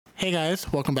Hey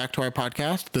guys, welcome back to our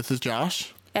podcast. This is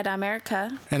Josh. And I'm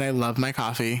Erica. And I love my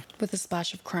coffee. With a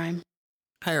splash of crime.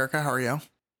 Hi Erica, how are you?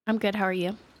 I'm good, how are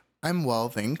you? I'm well,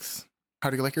 thanks. How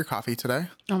do you like your coffee today?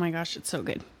 Oh my gosh, it's so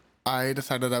good. I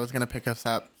decided I was going to pick us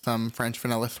up some French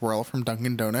vanilla swirl from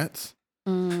Dunkin' Donuts.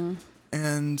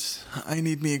 And I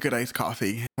need me a good iced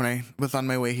coffee. When I was on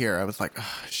my way here, I was like,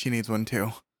 she needs one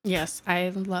too. Yes, I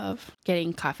love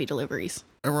getting coffee deliveries.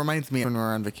 It reminds me when we were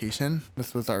on vacation.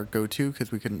 This was our go-to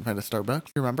because we couldn't find a Starbucks.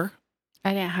 You remember?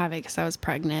 I didn't have it because I was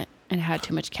pregnant and had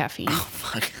too much caffeine. Oh,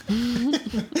 fuck.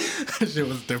 That shit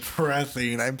was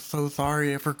depressing. I'm so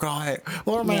sorry. I forgot.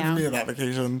 Well, it reminds me of that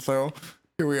vacation. So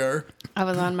here we are. I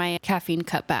was on my caffeine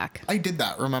cutback. I did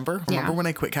that, remember? Remember when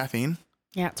I quit caffeine?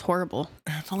 Yeah, it's horrible.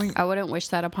 It's only... I wouldn't wish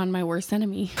that upon my worst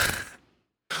enemy.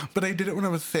 But I did it when I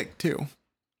was sick, too.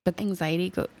 But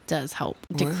anxiety does help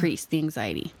decrease the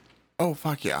anxiety. Oh,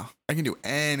 fuck yeah. I can do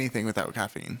anything without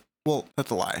caffeine. Well, that's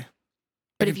a lie.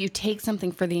 But if you take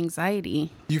something for the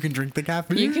anxiety... You can drink the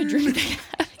caffeine. You can drink the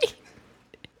caffeine.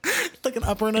 It's like an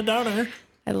upper and a downer.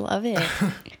 I love it.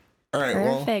 All right,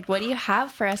 Perfect. What do you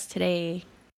have for us today?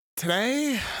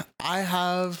 Today, I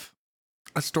have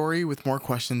a story with more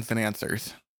questions than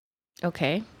answers.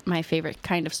 Okay. My favorite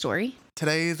kind of story.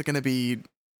 Today is going to be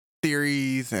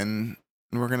theories and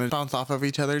we're going to bounce off of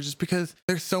each other just because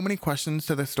there's so many questions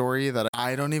to the story that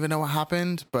I don't even know what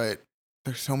happened, but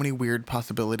there's so many weird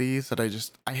possibilities that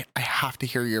I have to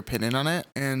hear your opinion on it.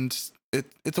 And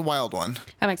it's a wild one.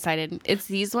 I'm excited. It's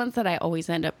these ones that I always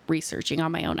end up researching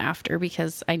on my own after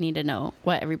because I need to know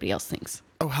what everybody else thinks.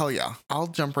 Oh, hell yeah. I'll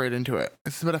jump right into it.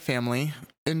 This is about a family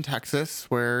in Texas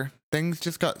where things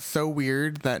just got so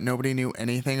weird that nobody knew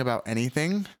anything about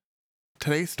anything.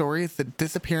 Today's story is the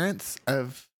disappearance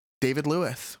of David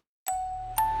Lewis.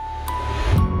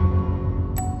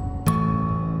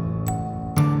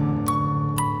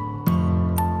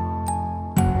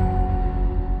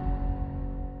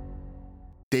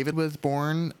 David was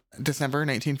born December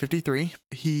 1953.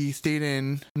 He stayed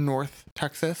in North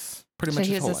Texas pretty much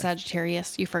his whole life. So he was a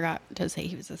Sagittarius. You forgot to say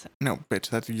he was a Sagittarius. No, bitch,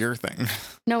 that's your thing.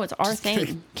 No, it's our thing.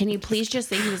 Kidding. Can you please just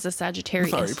say he was a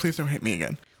Sagittarius? I'm sorry, please don't hit me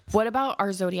again. What about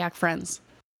our zodiac friends?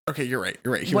 Okay, you're right.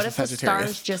 He what was a Sagittarius. What if the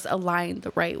stars just aligned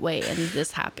the right way and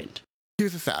this happened? He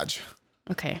was a Sag.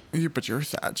 Okay. But you're a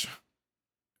Sag.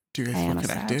 Do you guys feel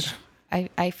connected?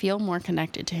 I feel more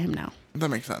connected to him now. That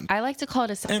makes sense. I like to call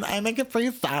it a... And I'm a Capri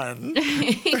Sun.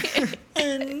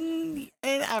 and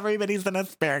everybody's an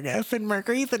asparagus and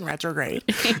Mercury's in retrograde.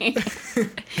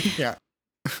 Yeah.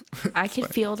 I can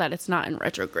feel that it's not in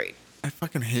retrograde. I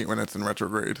fucking hate when it's in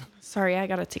retrograde. Sorry, I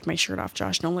gotta take my shirt off,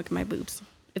 Josh. Don't look at my boobs.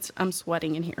 I'm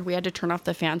sweating in here. We had to turn off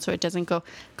the fan so it doesn't go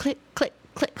click, click,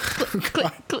 click, click,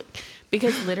 click, click.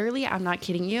 Because literally, I'm not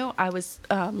kidding you. I was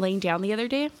laying down the other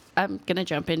day. I'm going to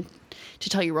jump in to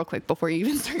tell you real quick before you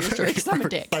even start your story because I'm a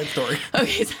dick. Side story.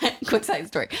 Okay, quick side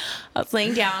story. I was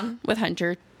laying down with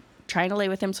Hunter, trying to lay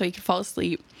with him so he could fall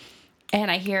asleep. And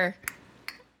I hear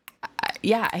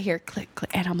click,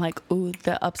 click. And I'm like, ooh,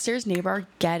 the upstairs neighbor are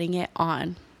getting it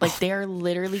on. Like, they're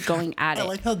literally going at it. I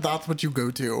like how that's what you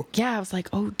go to. Yeah, I was like,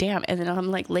 oh, damn. And then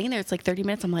I'm like laying there. It's like 30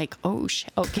 minutes. I'm like, oh,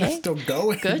 shit. Okay. They're still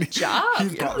going. Good job.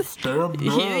 He's got stabbed.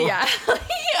 Yeah.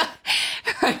 Yeah.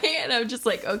 Right. And I'm just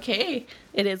like, okay,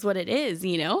 it is what it is,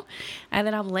 you know? And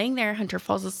then I'm laying there. Hunter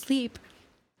falls asleep.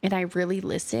 And I really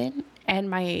listen. And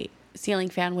my ceiling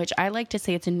fan, which I like to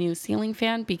say it's a new ceiling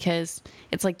fan because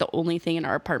it's like the only thing in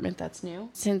our apartment that's new.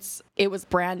 Since it was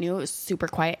brand new, it was super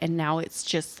quiet. And now it's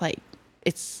just like,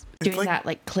 it's doing like, that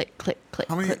like click, click, click,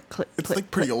 click, click. It's click,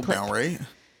 like pretty click, old click. now, right?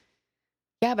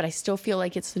 Yeah, but I still feel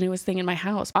like it's the newest thing in my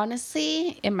house.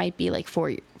 Honestly, it might be like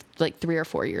 3 or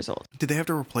 4 years old. Did they have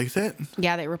to replace it?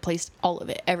 Yeah, they replaced all of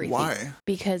it, everything. Why?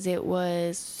 Because it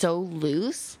was so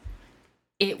loose.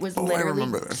 It was literally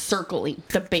circling.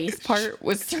 The base part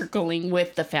was circling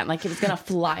with the fan. Like it was going to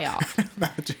fly off.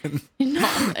 Imagine.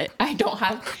 No, I don't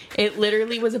have... It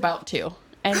literally was about to.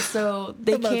 And so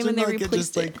they came and they replaced it.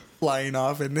 Just like flying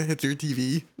off and it hits your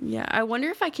TV. Yeah, I wonder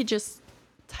if I could just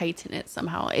tighten it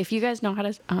somehow. If you guys know how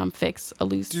to fix a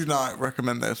loose... Do not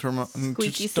recommend this.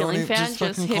 Squeaky ceiling fan,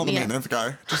 just hit call the me maintenance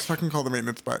guy. Just fucking call the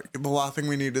maintenance guy. The last thing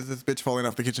we need is this bitch falling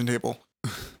off the kitchen table.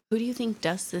 Who do you think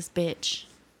dusts this bitch?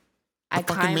 I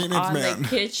climb on man. The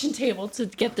kitchen table to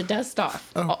get the dust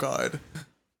off. Oh, God.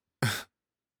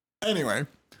 Anyway,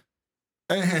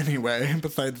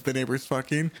 besides the neighbors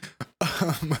fucking.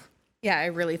 Yeah, I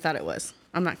really thought it was.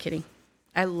 I'm not kidding.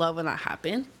 I love when that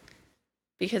happened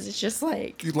because it's just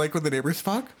like... You like when the neighbors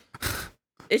fuck?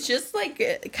 It's just like,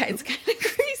 it's kind of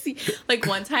crazy. Like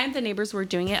one time the neighbors were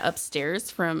doing it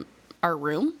upstairs from our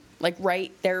room. Like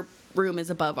their room is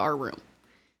above our room.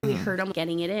 We heard him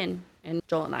getting it in. And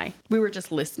Joel and we were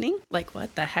just listening. Like,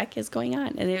 what the heck is going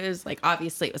on? And it was like,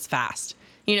 obviously it was fast.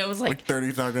 You know, it was like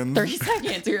 30 seconds. 30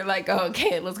 seconds. We were like, oh,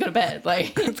 okay, let's go to bed.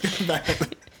 Like, Let's go to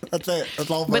bed. That's it. That's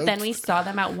all, folks. But then we saw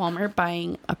them at Walmart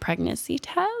buying a pregnancy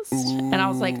test. Ooh. And I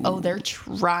was like, oh, they're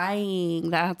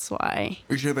trying. That's why.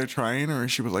 Are you sure they're trying? Or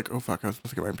she was like, oh, fuck, I was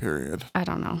supposed to get my period. I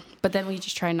don't know. But then we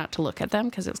just tried not to look at them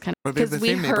because it was kind of... Because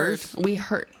we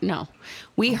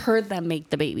heard them make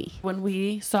the baby. When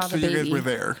we saw the baby... So you guys were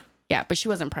there? Yeah, but she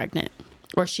wasn't pregnant.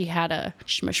 Or she had a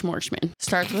shmushmorshman.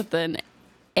 Starts with an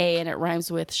A and it rhymes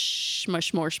with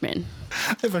shmushmorshman.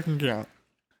 If I can count.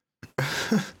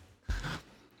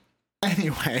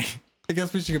 Anyway, I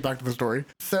guess we should get back to the story.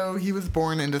 So he was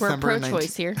born in December... We're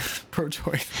pro-choice here.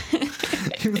 Pro-choice.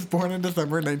 He was born in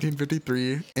December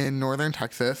 1953 in northern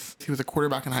Texas. He was a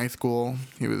quarterback in high school.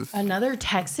 He was... Another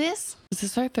Texas? Is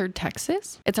this our third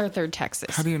Texas? It's our third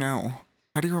Texas. How do you know?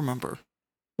 How do you remember?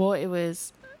 Well, it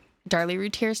was Darlie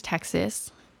Routier's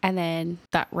Texas. And then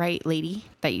that right lady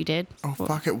that you did. Oh,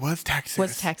 fuck, it was Texas.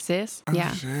 Was Texas. Oh,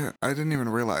 yeah. Shit. I didn't even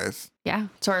realize. Yeah.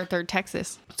 So our third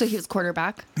Texas. So he was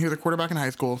quarterback. He was a quarterback in high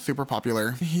school, super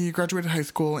popular. He graduated high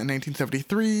school in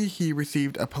 1973. He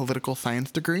received a political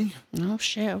science degree. Oh,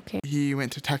 shit. Okay. He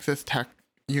went to Texas Tech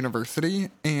University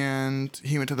and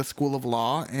he went to the School of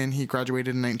Law and he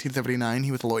graduated in 1979.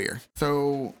 He was a lawyer.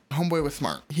 So homeboy was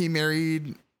smart. He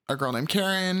married a girl named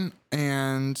Karen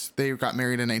and they got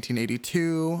married in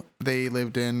 1982. They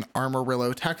lived in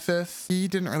Amarillo, Texas. He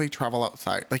didn't really travel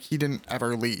outside. Like he didn't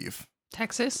ever leave.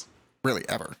 Texas? Really,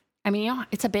 ever. I mean, you know,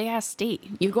 it's a big ass state.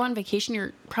 You go on vacation,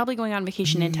 you're probably going on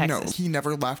vacation in Texas. No, he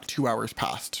never left 2 hours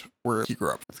past where he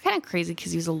grew up. It's kind of crazy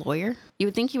because he was a lawyer. You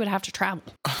would think he would have to travel.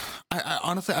 I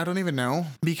honestly, I don't even know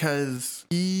because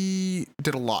he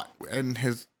did a lot in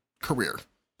his career.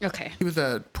 Okay. He was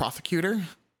a prosecutor.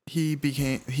 He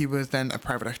was then a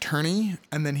private attorney,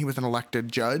 and then he was an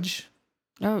elected judge.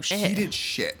 Oh, shit. He did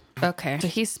shit. Okay. So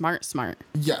he's smart.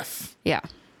 Yes. Yeah.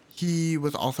 He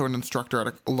was also an instructor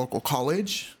at a local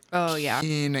college. Oh, yeah.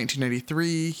 In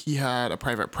 1993, he had a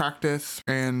private practice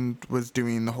and was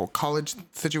doing the whole college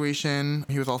situation.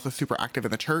 He was also super active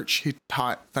in the church. He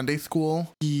taught Sunday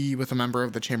school. He was a member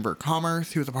of the Chamber of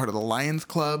Commerce. He was a part of the Lions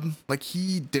Club. Like,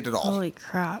 he did it all. Holy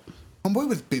crap. Homeboy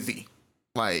was busy.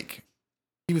 Like,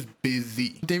 he was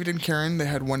busy. David and Karen, they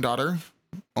had one daughter.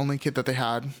 Only kid that they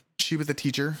had. She was a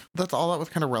teacher. That's all that was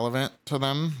kind of relevant to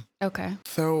them. Okay.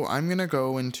 So I'm going to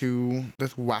go into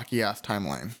this wacky ass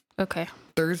timeline. Okay.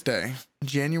 Thursday,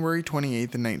 January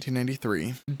 28th in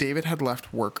 1993, David had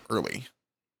left work early.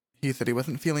 He said he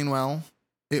wasn't feeling well.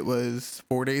 It was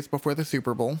 4 days before the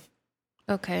Super Bowl.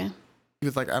 Okay. He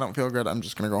was like, I don't feel good. I'm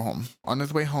just going to go home. On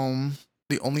his way home,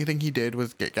 the only thing he did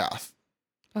was get gas.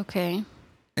 Okay.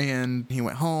 And he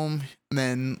went home. And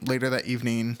then later that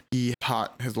evening, he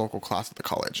taught his local class at the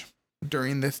college.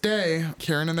 During this day,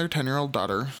 Karen and their 10-year-old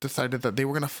daughter decided that they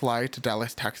were going to fly to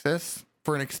Dallas, Texas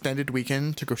for an extended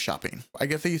weekend to go shopping. I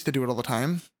guess they used to do it all the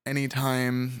time.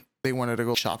 Anytime they wanted to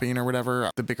go shopping or whatever,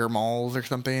 at the bigger malls or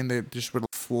something, they just would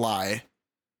fly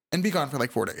and be gone for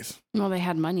like 4 days. Well, they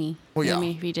had money. Well, yeah. I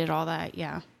mean, if he did all that,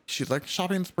 yeah. She's like,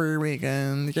 shopping spree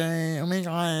weekend. Yay. Oh my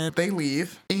God. They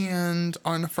leave. And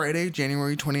on Friday,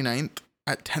 January 29th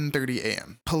at 10:30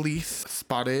 a.m., police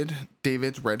spotted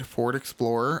David's red Ford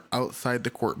Explorer outside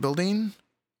the court building.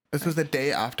 This was the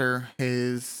day after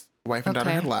his wife and daughter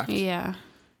had left. Yeah.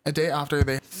 A day after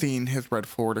they seen his red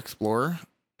Ford Explorer.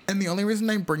 And the only reason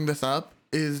I bring this up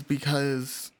is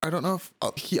because I don't know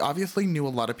if he obviously knew a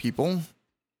lot of people.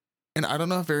 And I don't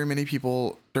know if very many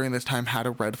people during this time had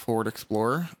a red Ford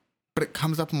Explorer, but it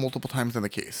comes up multiple times in the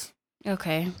case.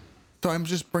 Okay. So I'm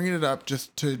just bringing it up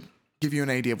just to give you an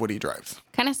idea of what he drives.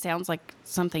 Kind of sounds like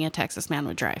something a Texas man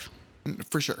would drive.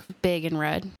 For sure. Big and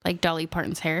red, like Dolly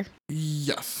Parton's hair.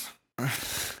 Yes.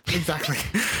 Exactly.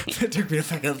 It took me a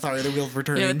second. Sorry, the wheels were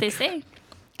turning. You know what they say?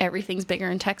 Everything's bigger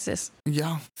in Texas.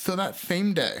 Yeah. So that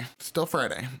same day, still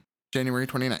Friday, January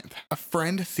 29th, a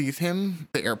friend sees him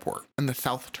at the airport in the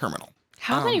South Terminal.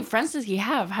 How many friends does he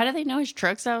have? How do they know his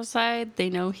truck's outside?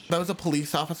 They know that was a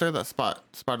police officer that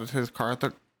spotted his car at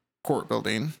the court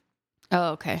building.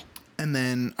 Oh, okay. And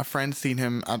then a friend seen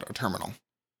him at a terminal.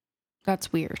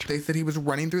 That's weird. They said he was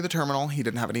running through the terminal. He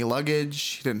didn't have any luggage.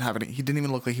 He didn't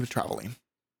even look like he was traveling.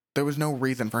 There was no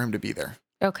reason for him to be there.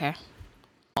 Okay.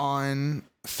 On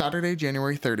Saturday,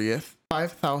 January 30th,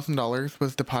 $5,000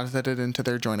 was deposited into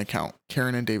their joint account,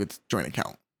 Karen and David's joint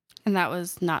account. And that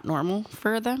was not normal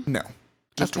for them? No.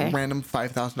 Just okay. Random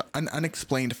 $5,000,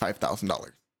 unexplained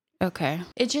 $5,000. Okay.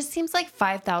 It just seems like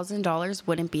 $5,000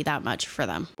 wouldn't be that much for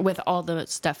them with all the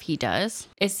stuff he does.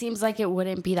 It seems like it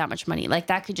wouldn't be that much money. Like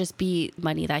that could just be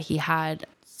money that he had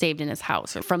saved in his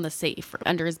house or from the safe or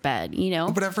under his bed, you know?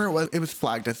 Whatever it was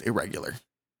flagged as irregular.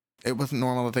 It wasn't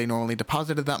normal that they normally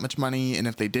deposited that much money. And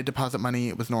if they did deposit money,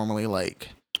 it was normally like...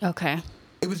 Okay.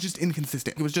 It was just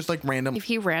inconsistent. It was just like random. If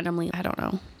he randomly, I don't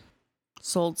know,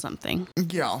 sold something.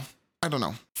 Yeah. I don't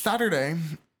know. Saturday...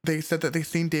 They said that they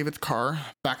seen David's car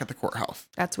back at the courthouse.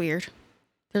 That's weird.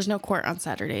 There's no court on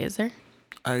Saturday, is there?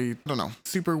 I don't know.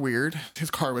 Super weird. His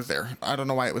car was there. I don't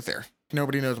know why it was there.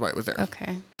 Nobody knows why it was there.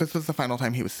 Okay. This was the final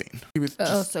time he was seen. He was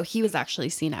so he was actually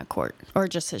seen at court or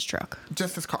just his truck?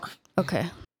 Just his car. Okay.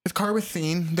 His car was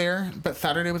seen there, but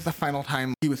Saturday was the final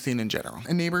time he was seen in general.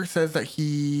 A neighbor says that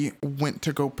he went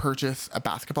to go purchase a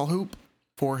basketball hoop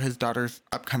for his daughter's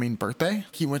upcoming birthday.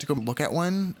 He went to go look at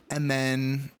one and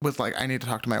then was like, I need to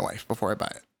talk to my wife before I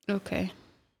buy it. Okay.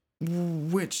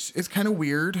 Which is kind of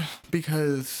weird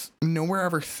because nowhere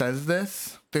ever says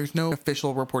this. There's no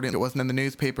official reporting. It wasn't in the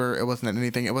newspaper. It wasn't in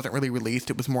anything. It wasn't really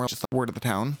released. It was more just a word of the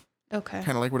town. Okay.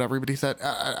 Kind of like what everybody said.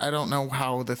 I don't know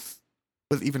how this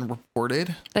was even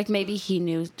reported. Like maybe he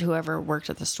knew whoever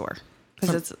worked at the store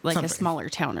because it's like something. a smaller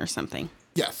town or something.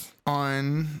 Yes.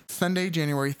 On Sunday,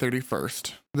 January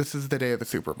 31st, this is the day of the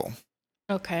Super Bowl.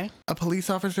 Okay. A police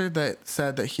officer that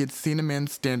said that he had seen a man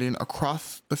standing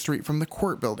across the street from the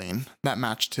court building that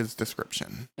matched his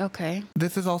description. Okay.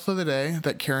 This is also the day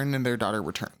that Karen and their daughter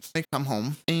returns. They come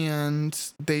home and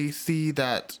they see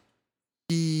that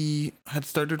he had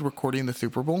started recording the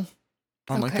Super Bowl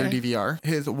on like their DVR.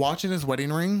 His watch and his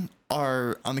wedding ring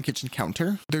are on the kitchen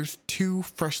counter. There's 2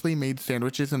 freshly made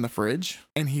sandwiches in the fridge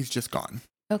and he's just gone.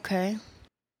 Okay.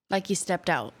 Like he stepped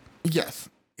out. Yes.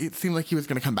 It seemed like he was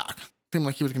going to come back. It seemed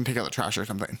like he was going to take out the trash or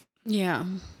something. Yeah.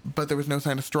 But there was no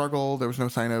sign of struggle. There was no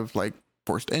sign of like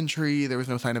forced entry. There was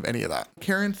no sign of any of that.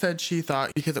 Karen said she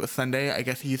thought because it was Sunday, I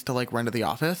guess he used to like run to the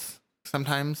office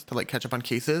sometimes to like catch up on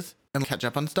cases and catch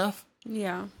up on stuff.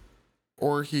 Yeah.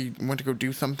 Or he went to go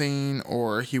do something,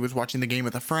 or he was watching the game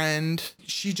with a friend.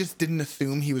 She just didn't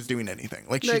assume he was doing anything.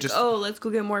 Like she just, oh, let's go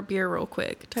get more beer real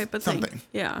quick type of something. thing.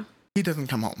 Yeah. He doesn't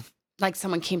come home. Like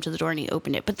someone came to the door and he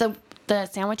opened it. But the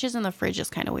sandwiches in the fridge is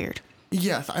kind of weird.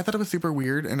 Yes, I thought it was super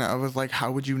weird. And I was like,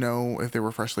 how would you know if they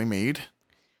were freshly made?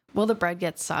 Well, the bread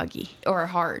gets soggy or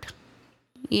hard.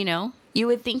 You know? You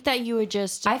would think that you would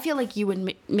just... I feel like you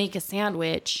would make a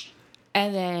sandwich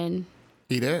and then...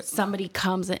 Eat it? Somebody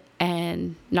comes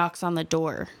and knocks on the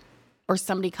door. Or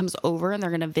somebody comes over and they're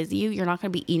going to visit you. You're not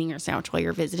going to be eating your sandwich while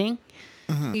you're visiting.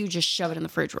 Mm-hmm. You just shove it in the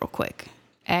fridge real quick.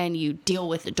 And you deal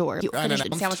with the door. You finish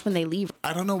the sandwich when they leave.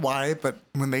 I don't know why, but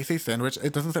when they say sandwich,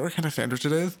 it doesn't say what kind of sandwich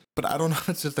it is. But I don't know if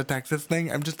it's just a Texas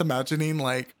thing. I'm just imagining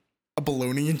like a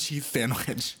bologna and cheese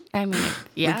sandwich. I mean,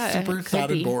 yeah. Like super sad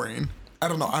and boring. I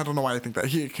don't know. I don't know why I think that.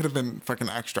 He could have been fucking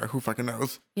extra. Who fucking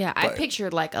knows? Yeah, but I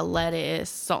pictured like a lettuce,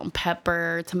 salt and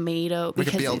pepper, tomato. Like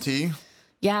a BLT?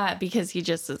 Yeah, because he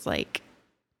just is like...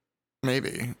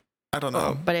 Maybe. I don't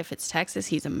know. But if it's Texas,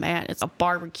 he's a man. It's a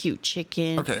barbecue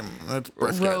chicken. Okay, that's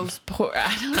brisket. Roast pork.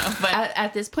 I don't know. But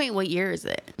at this point, what year is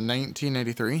it?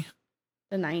 1993.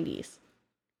 The 90s.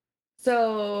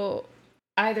 So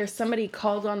either somebody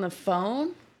called on the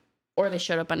phone or they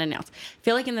showed up unannounced. I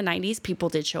feel like in the 90s, people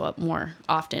did show up more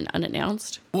often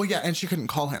unannounced. Well, yeah, and she couldn't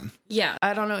call him. Yeah,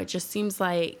 I don't know. It seems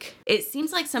like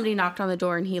somebody knocked on the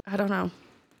door and I don't know.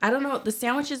 The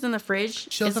sandwiches in the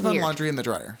fridge. She also found laundry in the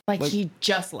dryer. Like he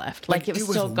just left. Like it was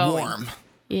still going. Warm.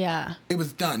 Yeah. It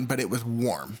was done, but it was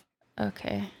warm.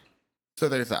 Okay. So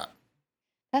there's that.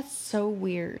 That's so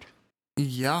weird.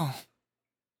 Yeah.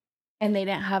 And they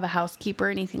didn't have a housekeeper or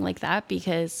anything like that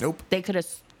because they could have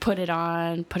put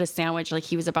a sandwich like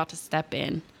he was about to step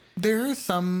in. There is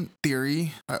some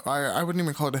theory. I wouldn't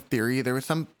even call it a theory. There was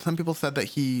some people said that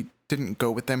he didn't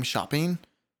go with them shopping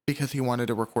because he wanted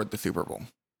to record the Super Bowl.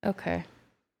 Okay.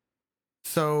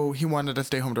 So he wanted to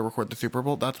stay home to record the Super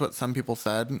Bowl. That's what some people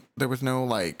said. There was no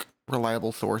like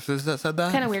reliable sources that said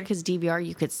that. Kind of weird because DVR,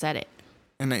 you could set it.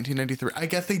 In 1993. I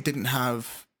guess they didn't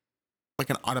have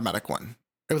like an automatic one.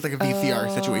 It was like a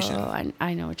VCR situation.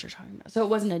 I know what you're talking about. So it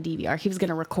wasn't a DVR. He was going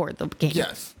to record the game.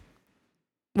 Yes.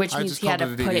 Which means he had to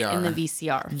put it in the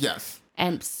VCR. Yes.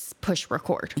 And push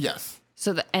record. Yes.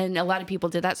 And a lot of people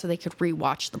did that so they could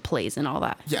rewatch the plays and all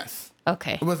that. Yes.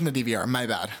 Okay. It wasn't a DVR. My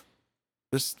bad.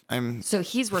 So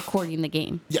he's recording the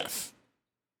game. Yes.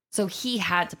 So he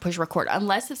had to push record.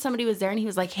 Unless if somebody was there and he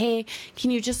was like, hey,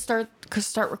 can you just start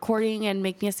recording and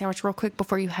make me a sandwich real quick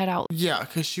before you head out? Yeah,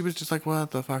 because she was just like,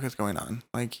 what the fuck is going on?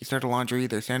 Like, he started laundry,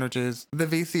 their sandwiches. The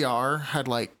VCR had,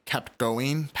 like, kept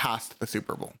going past the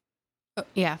Super Bowl.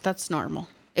 Yeah, that's normal.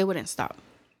 It wouldn't stop.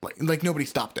 Like nobody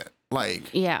stopped it. Like,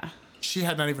 Yeah. she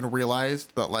had not even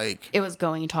realized that, like, It was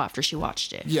going until after she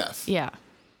watched it. yes. Yeah.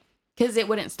 Because it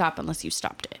wouldn't stop unless you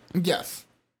stopped it. Yes.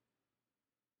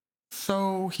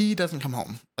 So he doesn't come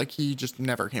home. Like, he just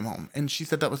never came home. And she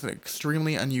said that was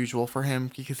extremely unusual for him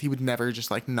because he would never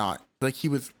just, like, not, like, he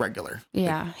was regular.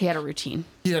 Yeah. Like, He had a routine.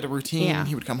 he had a routine. Yeah.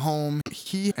 He would come home.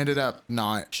 He ended up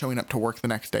not showing up to work the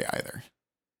next day either.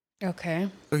 Okay.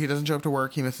 So he doesn't show up to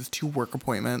work. He misses 2 work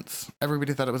appointments.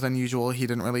 Everybody thought it was unusual. He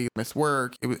didn't really miss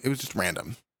work. It was just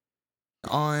random.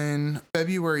 On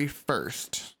February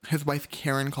 1st, his wife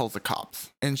Karen calls the cops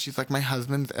and she's like, my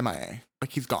husband's MIA.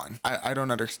 Like, he's gone. I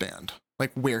don't understand,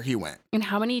 like, where he went. And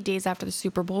how many days after the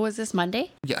Super Bowl was this?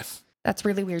 Monday? Yes. That's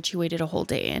really weird. She waited a whole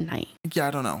day and night. Yeah,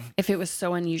 I don't know. If it was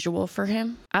so unusual for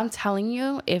him, I'm telling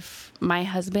you, if my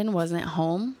husband wasn't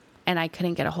home and I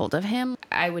couldn't get a hold of him,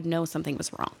 I would know something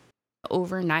was wrong.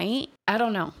 Overnight, I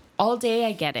don't know. All day,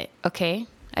 I get it. Okay.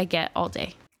 I get all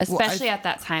day. Especially at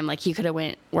that time, like he could have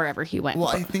went wherever he went. Well,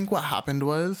 I think what happened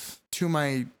was, to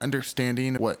my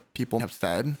understanding, what people have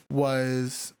said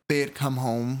was they had come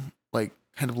home like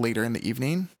kind of later in the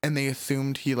evening and they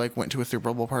assumed he like went to a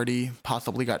Super Bowl party,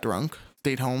 possibly got drunk,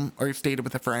 stayed home or stayed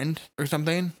with a friend or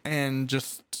something, and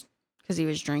just because he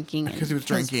was drinking. Because he was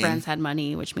drinking. His friends had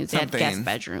money, which means they had guest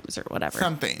bedrooms or whatever.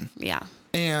 Something. Yeah.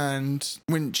 And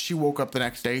when she woke up the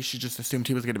next day, she just assumed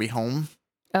he was going to be home.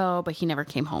 Oh, but he never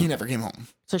came home. He never came home.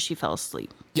 So she fell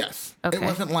asleep. Yes. Okay. It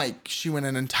wasn't like she went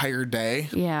an entire day.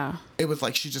 Yeah. It was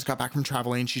like she just got back from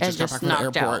traveling. She just got back from the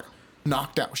airport.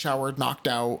 Knocked out, showered, knocked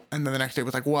out. And then the next day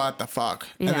was like, what the fuck?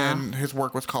 Yeah. And then his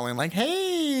work was calling like,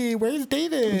 hey, where's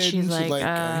David? And she's like,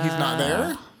 he's not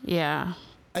there? Yeah.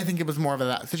 I think it was more of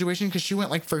that situation because she went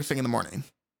like first thing in the morning.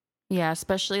 Yeah,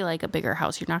 especially like a bigger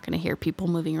house. You're not going to hear people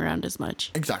moving around as much.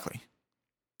 Exactly.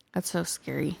 That's so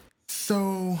scary.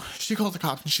 So she calls the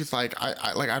cops and she's like, I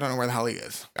don't know where the hell he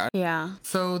is. Yeah.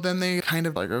 So then they kind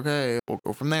of like, okay, we'll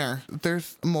go from there.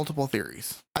 There's multiple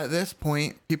theories. At this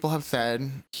point, people have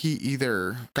said he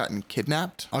either gotten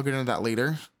kidnapped. I'll get into that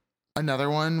later. Another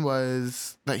one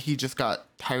was that he just got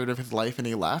tired of his life and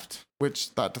he left,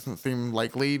 which that doesn't seem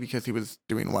likely because he was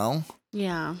doing well.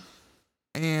 Yeah.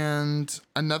 And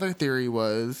another theory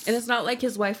was... And it's not like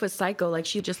his wife was psycho. Like,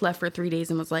 she just left for 3 days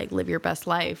and was like, live your best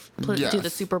life. Yes. Do the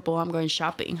Super Bowl. I'm going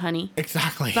shopping, honey.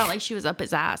 Exactly. It's not like she was up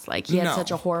his ass. Like, he had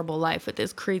such a horrible life with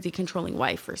this crazy controlling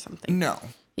wife or something. No.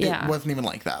 Yeah. It wasn't even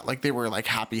like that. Like, they were like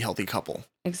happy, healthy couple.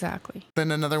 Exactly.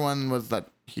 Then another one was that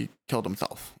he killed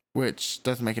himself, which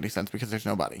doesn't make any sense because there's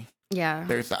no body. Yeah.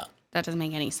 There's that. That doesn't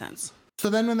make any sense. So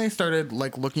then when they started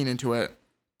like looking into it,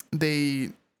 they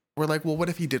were like, well, what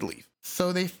if he did leave?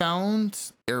 So they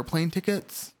found airplane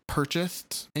tickets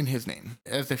purchased in his name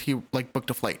as if he like booked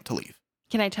a flight to leave.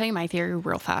 Can I tell you my theory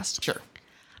real fast? Sure.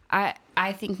 I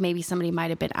think maybe somebody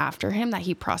might have been after him that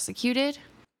he prosecuted,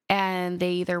 and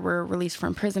they either were released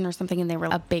from prison or something, and they were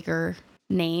a bigger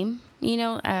name, you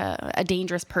know, a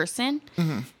dangerous person.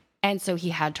 Mm-hmm. And so he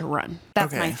had to run.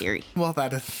 That's my theory. Well,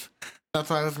 that's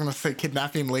why I was going to say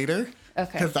kidnapping later.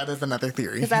 Okay. Because that is another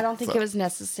theory. Because I don't think it was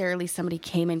necessarily somebody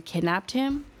came and kidnapped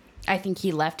him. I think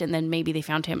he left and then maybe they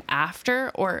found him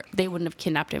after, or they wouldn't have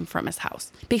kidnapped him from his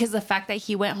house. Because the fact that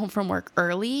he went home from work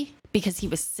early because he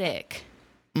was sick,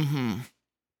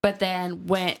 but then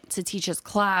went to teach his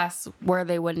class where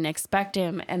they wouldn't expect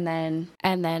him, and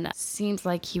then seems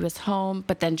like he was home,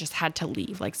 but then just had to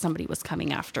leave, like somebody was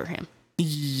coming after him.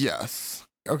 Yes.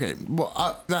 Okay.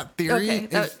 Well, that theory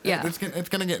it's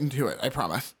gonna get into it. I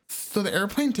promise. So the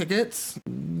airplane tickets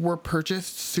were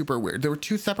purchased super weird. There were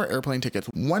 2 separate airplane tickets.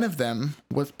 One of them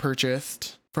was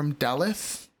purchased from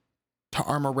Dallas to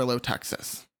Amarillo,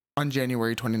 Texas on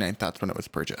January 29th. That's when it was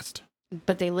purchased.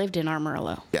 But they lived in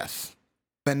Amarillo. Yes.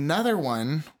 Another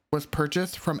one was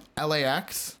purchased from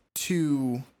LAX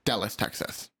to Dallas,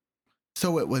 Texas.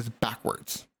 So it was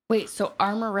backwards. Wait, so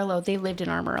Amarillo, they lived in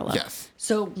Amarillo. Yes.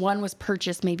 So one was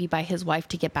purchased maybe by his wife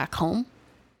to get back home?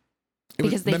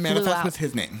 Because the manifest was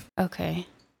his name. Okay.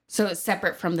 So it's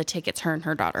separate from the tickets her and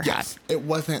her daughter had. Yes. It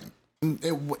wasn't.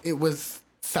 It was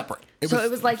separate. It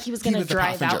was like he was going to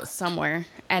drive out somewhere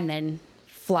and then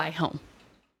fly home.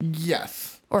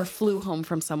 Yes. Or flew home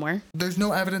from somewhere. There's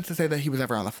no evidence to say that he was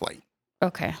ever on the flight.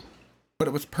 Okay. But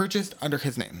it was purchased under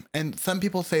his name. And some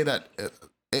people say that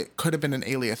it could have been an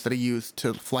alias that he used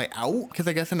to fly out. Because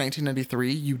I guess in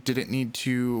 1993, you didn't need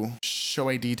to show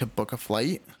ID to book a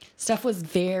flight. Stuff was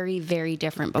very, very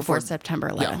different before September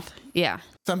 11th. Yeah.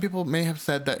 Some people may have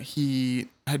said that he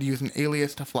had used an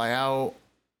alias to fly out.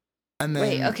 And then...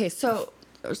 Wait, okay. So,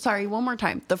 sorry, one more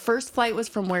time. The first flight was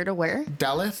from where to where?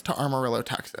 Dallas to Amarillo,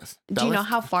 Texas. Do you know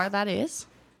how far that is?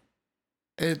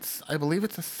 I believe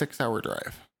it's a 6-hour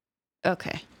drive.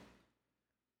 Okay.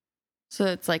 So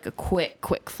it's like a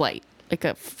quick flight, like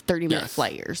a 30-minute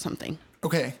flight or something.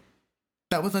 Okay.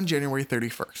 That was on January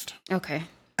 31st. Okay.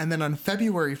 And then on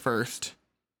February 1st,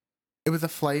 it was a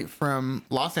flight from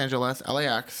Los Angeles,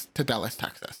 LAX to Dallas,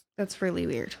 Texas. That's really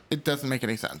weird. It doesn't make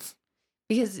any sense.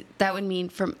 Because that would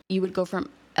mean you would go from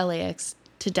LAX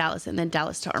to Dallas and then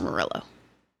Dallas to Amarillo.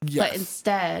 Yes. But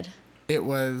instead, it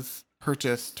was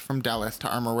purchased from Dallas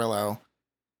to Amarillo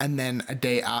and then a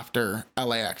day after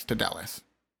LAX to Dallas.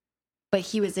 But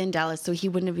he was in Dallas, so he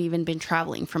wouldn't have even been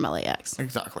traveling from LAX.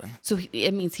 Exactly. So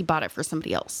it means he bought it for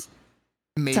somebody else.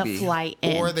 Maybe. To fly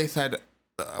in. Or they said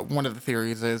one of the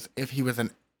theories is if he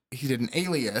did an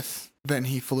alias, then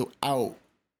he flew out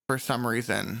for some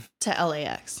reason to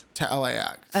LAX.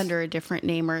 Under a different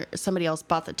name, or somebody else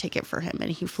bought the ticket for him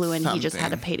and he flew in. He just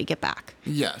had to pay to get back.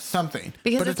 Yeah, something.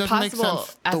 Because it's possible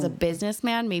as a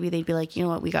businessman, maybe they'd be like, you know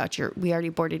what, we already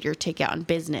boarded your ticket on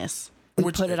business.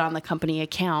 We put it on the company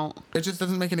account. It just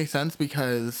doesn't make any sense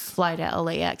because fly to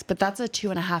LAX, but that's a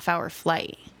 2.5-hour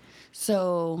flight.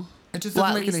 So it just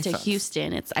doesn't make any sense. At least to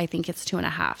Houston, I think it's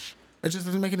 2.5. It just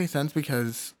doesn't make any sense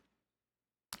because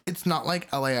it's not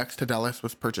like LAX to Dallas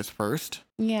was purchased first.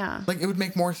 Yeah. Like, it would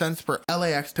make more sense for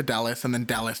LAX to Dallas and then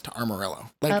Dallas to Amarillo.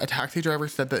 Like, a taxi driver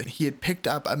said that he had picked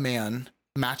up a man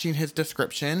matching his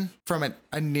description from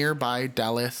a nearby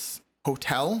Dallas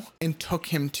hotel and took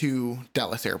him to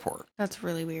Dallas airport. That's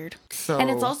really weird. So,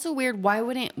 and it's also weird. Why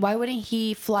wouldn't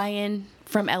he fly in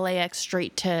from LAX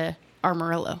straight to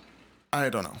Amarillo? I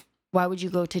don't know. Why would you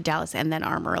go to Dallas and then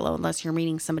Amarillo unless you're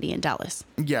meeting somebody in Dallas?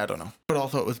 Yeah, I don't know. But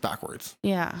also it was backwards.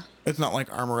 Yeah. It's not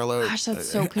like Amarillo. Gosh, that's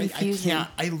so confusing.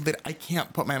 I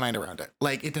can't put my mind around it.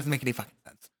 Like, it doesn't make any fucking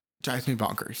sense. It drives me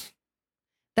bonkers.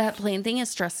 That plane thing is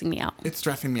stressing me out. It's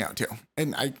stressing me out too.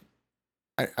 And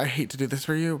I hate to do this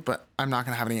for you, but I'm not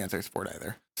going to have any answers for it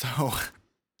either. So.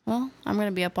 Well, I'm going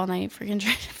to be up all night freaking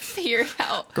trying to figure it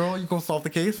out. Girl, you go solve the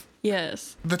case?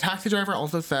 Yes. The taxi driver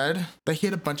also said that he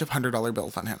had a bunch of $100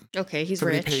 bills on him. Okay, he's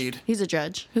rich. He's a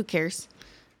judge. Who cares?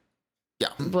 Yeah.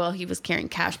 Well, he was carrying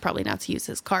cash, probably not to use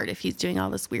his card if he's doing all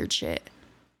this weird shit.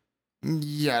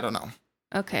 Yeah, I don't know.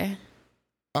 Okay.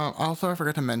 Also, I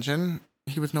forgot to mention,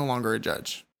 he was no longer a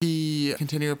judge. He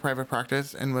continued a private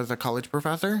practice and was a college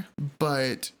professor,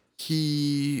 but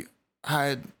he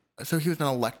was an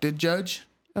elected judge.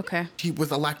 Okay. He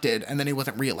was elected and then he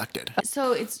wasn't reelected.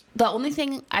 So it's the only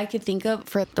thing I could think of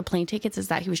for the plane tickets is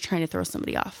that he was trying to throw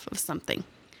somebody off of something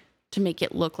to make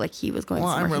it look like he was going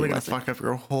somewhere. I'm really going to fuck up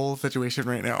your whole situation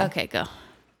right now. Okay, go.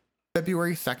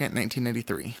 February 2nd,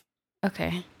 1993.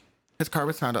 Okay. His car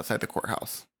was found outside the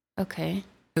courthouse. Okay.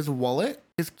 His wallet,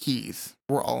 his keys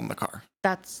were all in the car.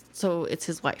 So it's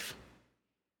his wife.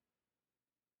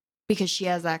 Because she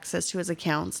has access to his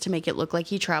accounts to make it look like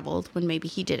he traveled when maybe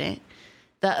he didn't.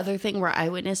 The other thing were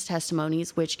eyewitness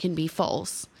testimonies, which can be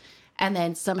false. And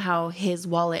then somehow his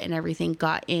wallet and everything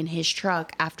got in his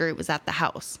truck after it was at the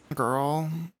house. Girl,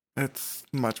 it's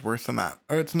much worse than that.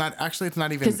 Or it's not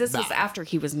even because this was after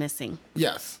he was missing.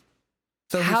 Yes.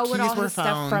 So how would all his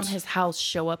stuff from his house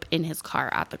show up in his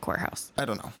car at the courthouse? I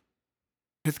don't know.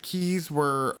 His keys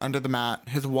were under the mat.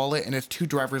 His wallet and his 2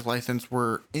 driver's license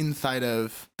were inside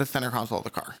of the center console of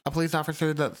the car. A police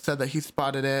officer said that he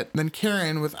spotted it. Then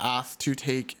Karen was asked to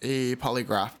take a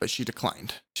polygraph, but she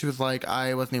declined. She was like,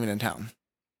 I wasn't even in town.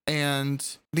 And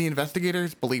the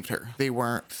investigators believed her. They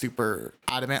weren't super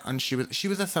adamant on she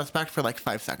was a suspect for like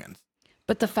 5 seconds.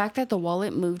 But the fact that the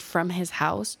wallet moved from his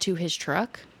house to his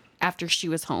truck after she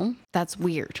was home, that's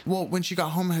weird. Well, when she got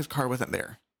home, his car wasn't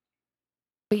there.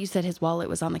 But you said his wallet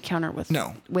was on the counter with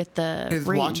the his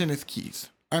ring. watch and his keys.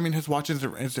 I mean, his watch and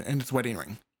his wedding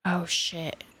ring. Oh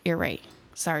shit! You're right.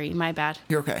 Sorry, my bad.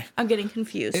 You're okay. I'm getting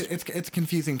confused. It's a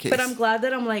confusing case. But I'm glad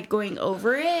that I'm like going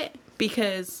over it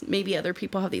because maybe other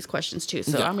people have these questions too.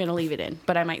 So I'm gonna leave it in.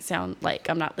 But I might sound like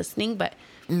I'm not listening. But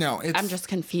no, I'm just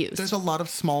confused. There's a lot of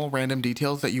small random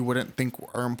details that you wouldn't think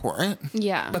are important.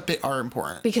 Yeah, but they are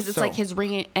important because it's like his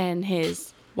ring and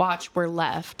his watch were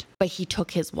left, but he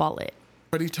took his wallet.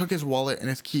 But he took his wallet and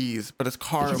his keys, but his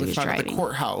car was found at the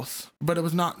courthouse. But it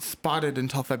was not spotted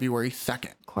until February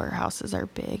 2nd. Courthouses are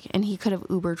big. And he could have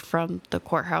Ubered from the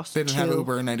courthouse. They didn't have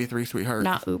Uber in 93, sweetheart.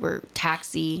 Not Uber.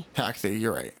 Taxi. Taxi,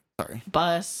 you're right. Sorry.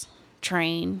 Bus.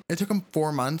 Train. It took him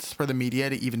 4 months for the media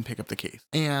to even pick up the case.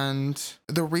 And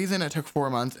the reason it took 4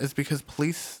 months is because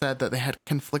police said that they had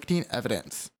conflicting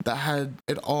evidence.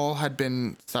 It all had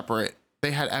been separate.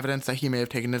 They had evidence that he may have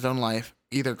taken his own life,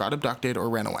 either got abducted or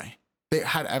ran away. They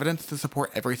had evidence to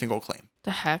support every single claim.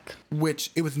 The heck?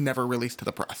 Which it was never released to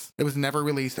the press. It was never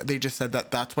released. They just said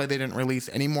that that's why they didn't release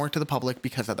any more to the public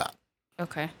because of that.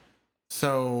 Okay.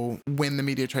 So when the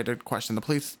media tried to question the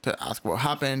police to ask what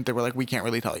happened, they were like, we can't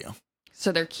really tell you.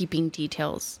 So they're keeping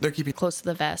details They're keeping close to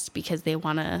the vest because they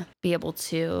want to be able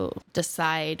to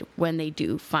decide when they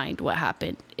do find what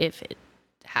happened, if it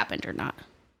happened or not.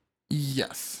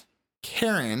 Yes.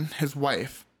 Karen, his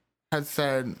wife, had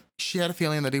said she had a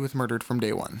feeling that he was murdered from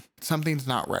day one. Something's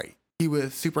not right. He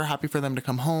was super happy for them to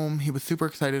come home. He was super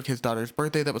excited. His daughter's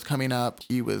birthday that was coming up.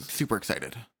 He was super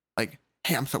excited. Like,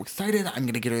 hey, I'm so excited. I'm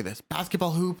going to get her this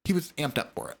basketball hoop. He was amped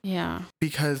up for it. Yeah.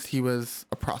 Because he was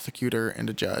a prosecutor and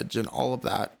a judge and all of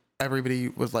that. Everybody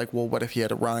was like, well, what if he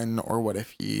had a run, or what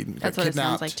if he got That's what kidnapped? it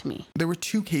sounds like to me. There were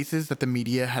 2 cases that the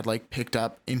media had like picked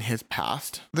up in his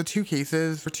past. The 2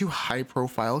 cases were 2 high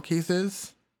profile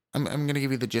cases. I'm going to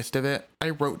give you the gist of it. I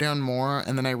wrote down more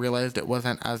and then I realized it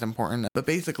wasn't as important. But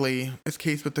basically, this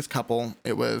case with this couple,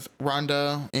 it was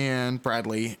Rhonda and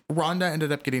Bradley. Rhonda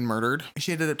ended up getting murdered.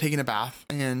 She ended up taking a bath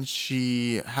and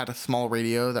she had a small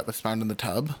radio that was found in the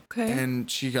tub. Okay.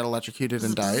 And she got electrocuted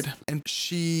and died. And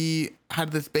she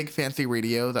had this big fancy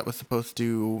radio that was supposed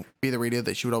to be the radio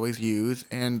that she would always use.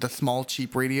 And the small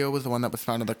cheap radio was the one that was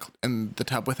found in the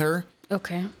tub with her.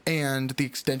 Okay. And the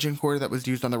extension cord that was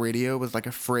used on the radio was like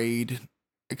a frayed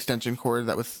extension cord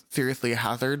that was seriously a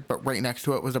hazard, but right next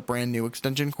to it was a brand new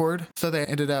extension cord. So they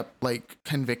ended up like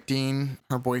convicting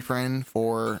her boyfriend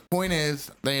point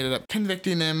is, they ended up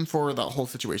convicting him for the whole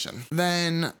situation.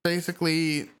 Then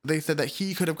basically they said that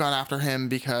he could have gone after him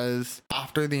because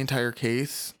after the entire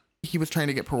case, he was trying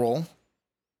to get parole.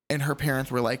 And her parents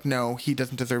were like, no, he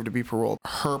doesn't deserve to be paroled.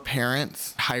 Her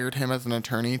parents hired him as an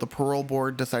attorney. The parole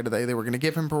board decided that they were going to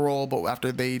give him parole, but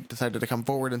after they decided to come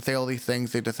forward and say all these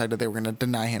things, they decided they were going to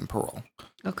deny him parole.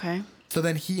 Okay. So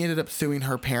then he ended up suing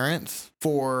her parents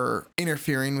for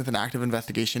interfering with an active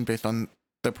investigation based on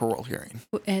the parole hearing.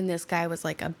 And this guy was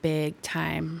like a big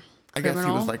time criminal, I guess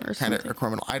he was like kind of something? a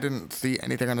criminal. I didn't see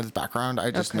anything on his background.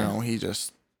 I just know he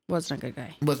just wasn't a good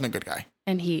guy. wasn't a good guy.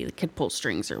 And he could pull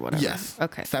strings or whatever. Yes.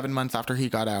 Okay. 7 months after he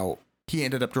got out, he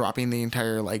ended up dropping the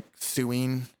entire like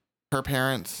suing her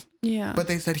parents. Yeah. But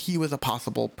they said he was a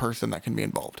possible person that can be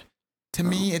involved. To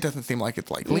me, it doesn't seem like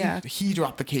it's likely. Yeah. He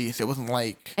dropped the case. It wasn't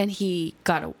like... And he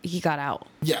got out.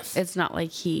 Yes. It's not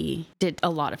like he did a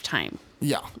lot of time.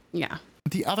 Yeah. Yeah.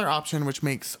 The other option, which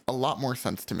makes a lot more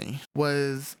sense to me,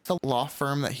 was the law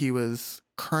firm that he was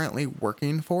currently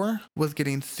working for was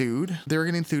getting sued. They were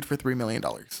getting sued for $3 million.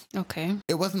 Okay.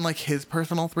 It wasn't like his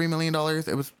personal $3 million.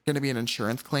 It was going to be an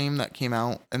insurance claim that came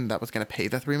out and that was going to pay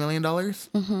the $3 million.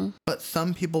 Mm-hmm. But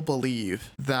some people believe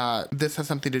that this has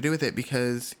something to do with it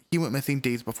because he went missing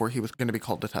days before he was going to be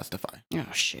called to testify. Oh,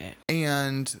 shit.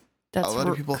 And That's a lot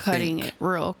of people cutting think, it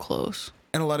real close.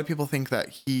 and a lot of people think that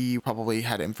he probably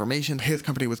had information his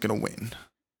company was going to win.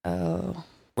 Oh.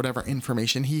 Whatever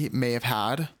information he may have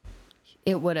had,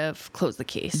 it would have closed the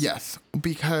case. yes,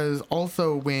 because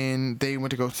also when they went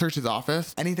to go search his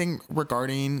office, anything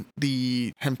regarding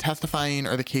him testifying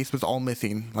or the case was all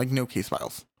missing, like no case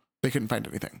files. They couldn't find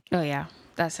anything. Oh yeah,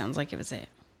 that sounds like it was it.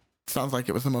 Sounds like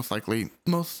it was the most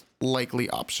likely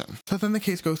option. So then the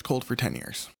case goes cold for 10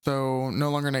 years. So no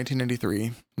longer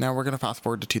 1993. Now we're going to fast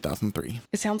forward to 2003.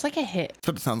 It sounds like a hit. That's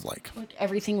what it sounds like. Like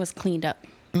everything was cleaned up.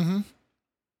 Mm-hmm.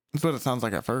 That's what it sounds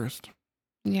like at first.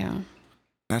 Yeah.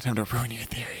 Now time to ruin your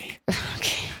theory.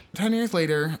 Okay. 10 years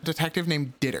later, a detective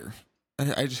named Ditter.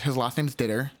 His last name's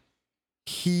Ditter.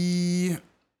 He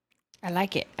I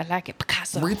like it.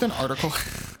 Picasso. reads an article.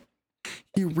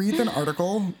 He reads an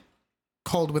article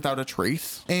called Without a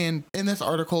Trace. And in this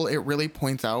article, it really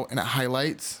points out and it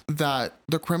highlights that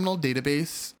the criminal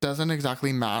database doesn't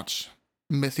exactly match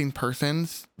missing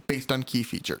persons based on key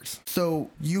features.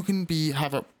 So you can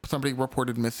have somebody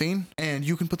reported missing and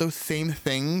you can put those same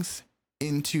things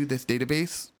into this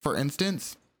database, for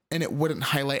instance, and it wouldn't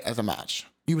highlight as a match.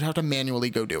 You would have to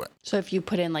manually go do it. So if you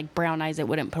put in like brown eyes, it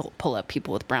wouldn't pull up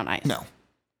people with brown eyes. No.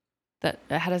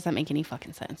 How does that make any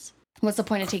fucking sense? What's the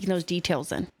point of taking those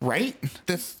details in? Right?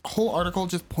 This whole article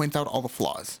just points out all the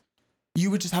flaws. You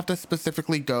would just have to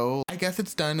specifically go, I guess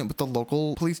it's done with the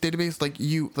local police database. Like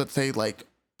let's say like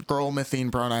girl missing,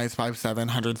 brown eyes, 5'7",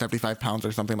 175 pounds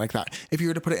or something like that. If you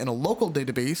were to put it in a local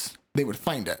database, they would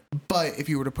find it. But if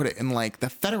you were to put it in like the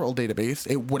federal database,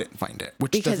 it wouldn't find it.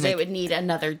 Because they would need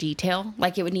another detail.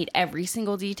 Like it would need every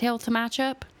single detail to match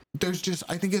up.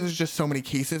 I think there's just so many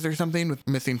cases or something with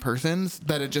missing persons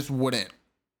that it just wouldn't.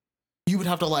 You would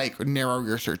have to like narrow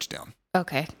your search down.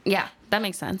 Okay. Yeah, that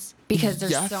makes sense. Because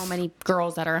there's so many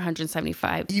girls that are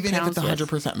 175 Even if it's a with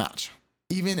 100% match.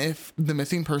 Even if the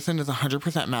missing person is a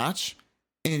 100% match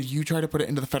and you try to put it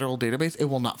into the federal database, it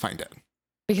will not find it.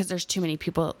 Because there's too many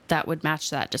people that would match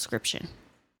that description.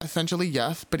 Essentially,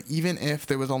 yes. But even if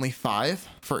there was only 5,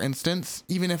 for instance,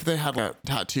 even if they had a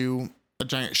tattoo, a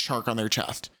giant shark on their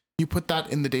chest, you put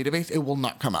that in the database, it will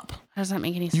not come up. How does that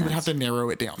make any sense? You would have to narrow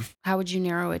it down. How would you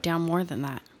narrow it down more than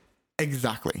that?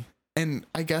 Exactly. And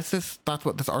I guess that's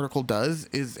what this article does,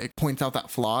 is it points out that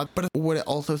flaw. But what it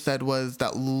also said was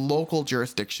that local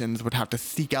jurisdictions would have to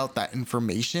seek out that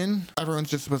information. Everyone's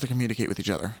just supposed to communicate with each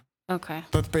other. Okay.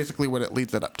 That's basically what it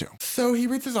leads it up to. So he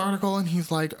reads this article and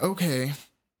he's like, okay,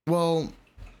 well,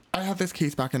 I had this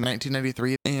case back in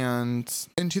 1993. And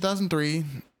in 2003,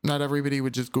 not everybody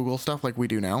would just Google stuff like we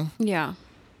do now. Yeah.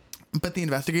 But the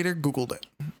investigator Googled it.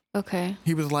 Okay.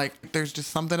 He was like, there's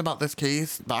just something about this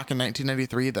case back in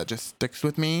 1993 that just sticks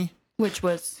with me. Which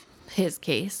was his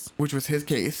case.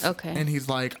 Okay. And he's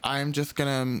like, I'm just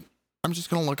gonna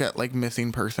look at like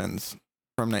missing persons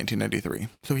from 1993.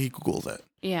 So he Googles it.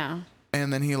 Yeah.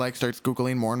 And then he like starts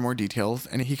Googling more and more details,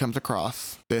 and he comes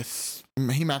across this,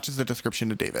 he matches the description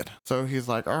to David. So he's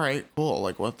like, all right, cool.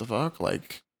 Like, what the fuck?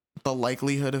 Like, the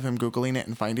likelihood of him Googling it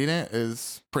and finding it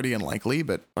is pretty unlikely,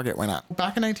 but okay, why not?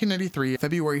 Back in 1993,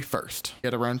 February 1st,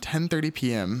 at around 10:30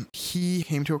 p.m., he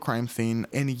came to a crime scene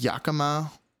in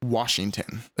Yakima,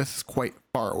 Washington. This is quite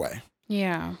far away.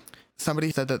 Yeah.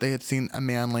 Somebody said that they had seen a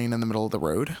man laying in the middle of the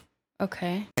road.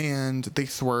 Okay. And they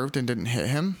swerved and didn't hit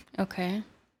him. Okay.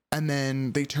 And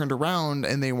then they turned around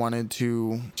and they wanted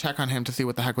to check on him to see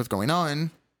what the heck was going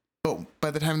on. But by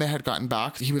the time they had gotten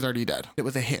back, he was already dead. It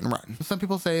was a hit and run. Some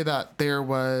people say that there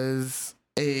was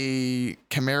a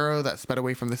Camaro that sped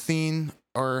away from the scene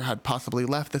or had possibly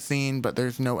left the scene, but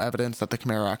there's no evidence that the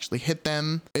Camaro actually hit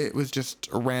them. It was just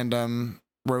a random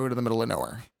road in the middle of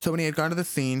nowhere. So when he had gone to the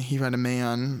scene, he found a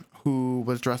man who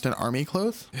was dressed in army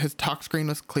clothes. His talk screen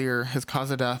was clear. His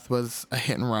cause of death was a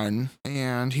hit and run,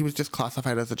 and he was just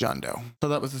classified as a John Doe. So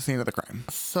that was the scene of the crime.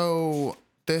 So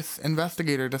this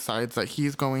investigator decides that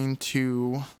he's going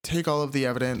to take all of the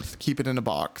evidence, keep it in a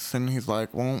box, and he's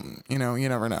like, well, you know, you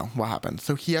never know what happens.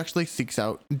 So he actually seeks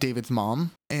out David's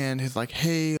mom and is like,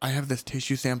 hey, I have this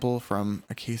tissue sample from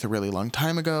a case a really long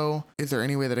time ago. Is there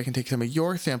any way that I can take some of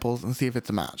your samples and see if it's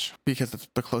a match? Because it's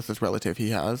the closest relative he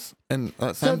has. And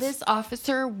so this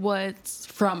officer was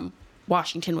from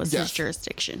Washington, was Yes. his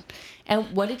jurisdiction.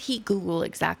 And what did he Google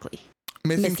exactly?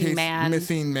 Missing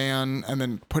man, and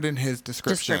then put in his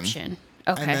description.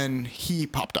 Okay. And then he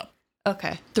popped up.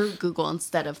 Okay. Through Google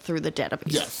instead of through the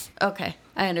database. Yes. Okay.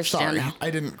 I understand Sorry, now. I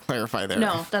didn't clarify there.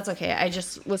 No, that's okay. I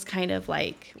just was kind of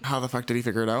like, How the fuck did he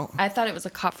figure it out? I thought it was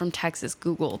a cop from Texas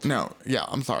Googled. No, yeah,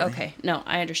 I'm sorry. Okay. No,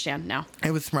 I understand now.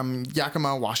 It was from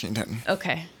Yakima, Washington.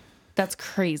 Okay. That's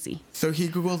crazy. So he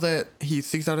Googles it, he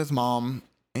seeks out his mom,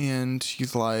 and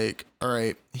he's like, all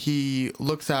right. He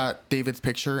looks at David's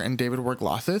picture, and David wore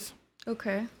glasses.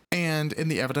 Okay. And in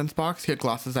the evidence box, he had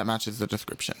glasses that matches the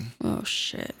description. Oh,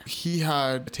 shit. He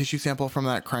had a tissue sample from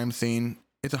that crime scene.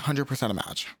 It's 100% a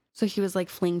match. So he was like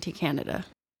fleeing to Canada.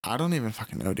 I don't even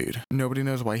fucking know, dude. Nobody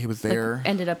knows why he was there. Like,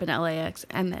 ended up in LAX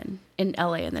and then in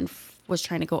LA and then was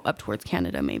trying to go up towards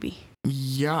Canada, maybe.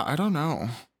 Yeah, I don't know.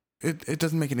 It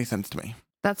doesn't make any sense to me.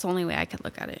 That's the only way I could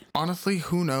look at it. Honestly,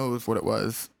 who knows what it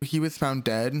was? He was found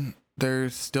dead.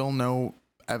 There's still no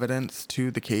evidence to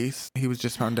the case. He was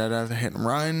just found dead as a hit and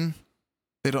run.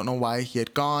 They don't know why he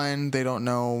had gone. They don't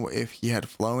know if he had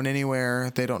flown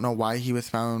anywhere. They don't know why he was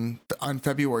found on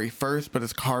February 1st, but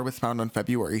his car was found on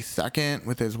February 2nd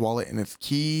with his wallet and his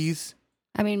keys.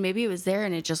 I mean, maybe it was there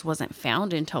and it just wasn't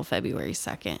found until February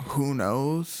 2nd. Who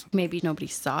knows? Maybe nobody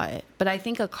saw it. But I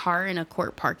think a car in a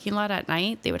court parking lot at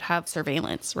night, they would have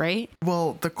surveillance, right?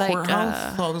 Well, the Like,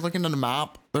 courthouse, so I was looking at a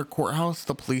map, their courthouse,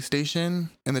 the police station,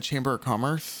 and the Chamber of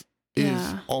Commerce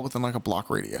is all within like a block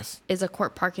radius. Is a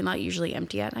court parking lot usually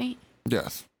empty at night?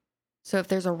 Yes. So if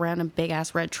there's a random big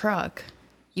ass red truck,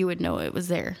 you would know it was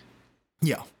there.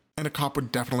 Yeah. And a cop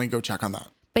would definitely go check on that.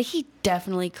 But he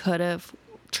definitely could have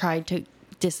tried to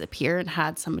disappear and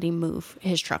had somebody move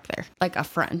his truck there, like a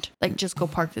friend, like just go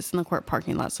park this in the court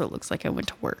parking lot so it looks like I went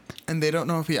to work. And they don't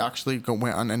know if he actually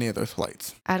went on any of those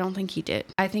flights. I don't think he did.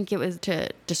 I think it was to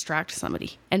distract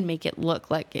somebody and make it look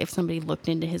like if somebody looked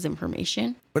into his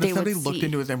information. But if somebody looked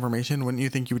into his information, wouldn't you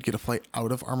think you would get a flight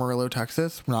out of Amarillo,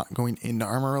 Texas, not going into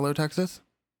Amarillo, Texas?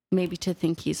 Maybe to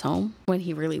think he's home when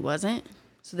he really wasn't.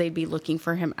 So they'd be looking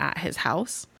for him at his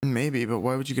house. Maybe, but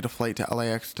why would you get a flight to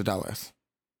LAX to Dallas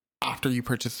after you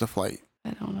purchased the flight?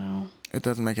 I don't know. It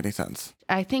doesn't make any sense.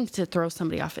 I think to throw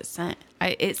somebody off his scent.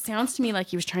 It sounds to me like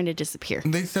he was trying to disappear.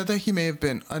 They said that he may have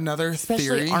been Especially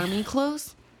theory. army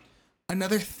clothes.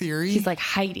 Another theory. He's like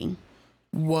hiding.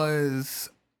 Was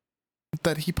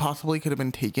that he possibly could have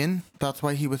been taken. That's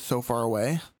why he was so far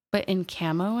away. But in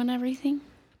camo and everything?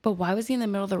 But why was he in the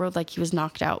middle of the road like he was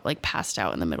knocked out, like passed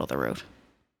out in the middle of the road?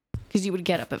 Because you would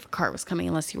get up if a car was coming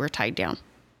unless you were tied down.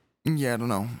 Yeah, I don't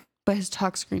know. But his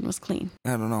talk screen was clean.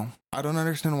 I don't know. I don't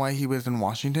understand why he was in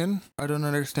Washington. I don't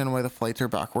understand why the flights are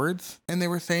backwards. And they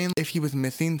were saying if he was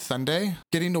missing Sunday,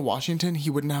 getting to Washington, he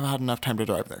wouldn't have had enough time to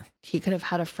drive there. He could have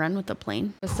had a friend with the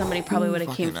plane. But somebody probably would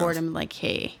have came forward and been like,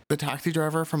 hey. The taxi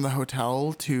driver from the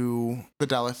hotel to the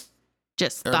Dallas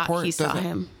just airport thought he saw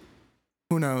him.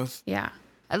 Who knows? Yeah.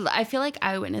 I feel like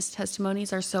eyewitness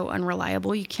testimonies are so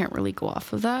unreliable. You can't really go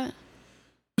off of that.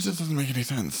 It just doesn't make any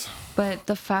sense. But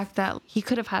the fact that he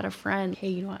could have had a friend, hey,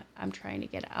 you know what? I'm trying to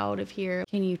get out of here.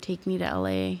 Can you take me to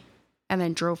LA? And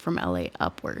then drove from LA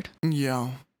upward.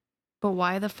 Yeah. But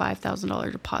why the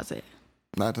 $5,000 deposit?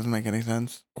 That doesn't make any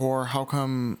sense. Or how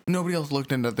come nobody else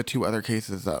looked into the 2 other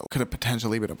cases that could have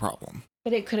potentially been a problem?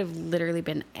 But it could have literally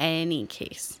been any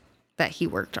case that he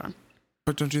worked on.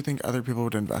 But don't you think other people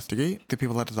would investigate? The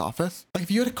people at his office? Like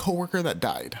if you had a coworker that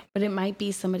died. But it might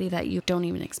be somebody that you don't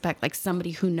even expect. Like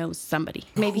somebody who knows somebody.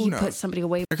 Maybe he put somebody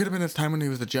away. It could have been his time when he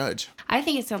was a judge. I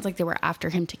think it sounds like they were after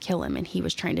him to kill him and he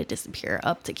was trying to disappear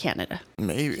up to Canada.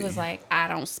 Maybe. He was like, I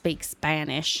don't speak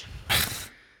Spanish.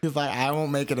 He's like, I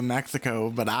won't make it in Mexico,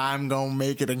 but I'm going to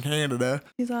make it in Canada.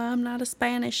 He's like, I'm not a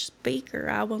Spanish speaker.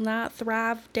 I will not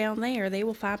thrive down there. They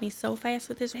will find me so fast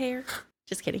with his hair.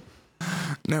 Just kidding.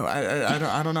 No,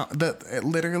 I don't know.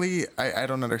 Literally, I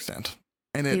don't understand.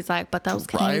 And he's like, but those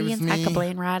Canadians, I could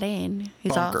blend right in.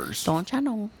 He's bonkers. All, don't you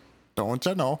know? Don't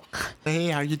you know? Hey,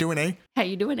 how you doing, eh? How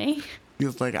you doing, eh? He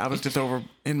was like, I was just over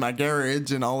in my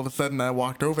garage, and all of a sudden I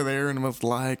walked over there and was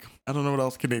like, I don't know what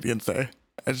else Canadians say.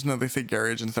 I just know they say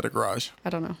garage instead of garage.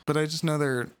 I don't know. But I just know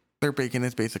their bacon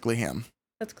is basically ham.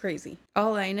 That's crazy.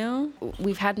 All I know,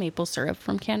 we've had maple syrup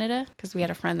from Canada because we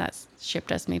had a friend that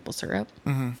shipped us maple syrup.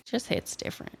 Mm-hmm. Just hits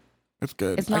different. It's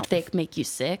good. It's not thick, make you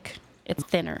sick. It's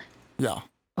thinner. Yeah.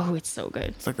 Oh, it's so good.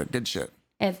 It's like that good shit.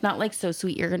 And it's not like so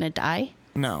sweet you're going to die.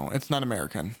 No, it's not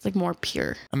American. It's like more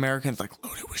pure. American's like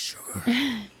loaded with sugar.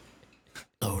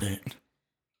 Loaded.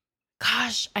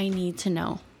 Gosh, I need to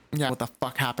know. Yeah, what the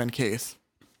fuck happened case.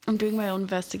 I'm doing my own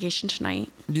investigation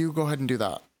tonight. You go ahead and do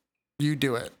that. You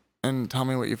do it. And tell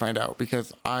me what you find out,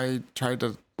 because I tried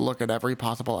to look at every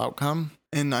possible outcome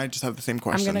and I just have the same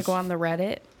questions. I'm going to go on the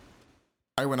Reddit.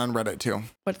 I went on Reddit too.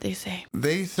 What did they say?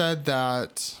 They said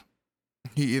that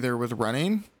he either was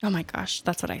running. Oh my gosh,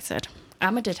 that's what I said.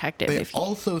 I'm a detective. They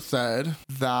also said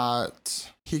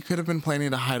that he could have been planning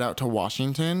to hide out to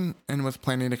Washington and was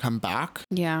planning to come back.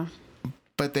 Yeah.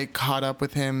 But they caught up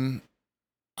with him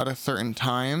at a certain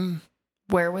time.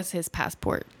 Where was his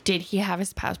passport? Did he have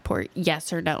his passport?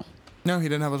 Yes or no? No, he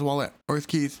didn't have his wallet or his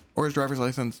keys or his driver's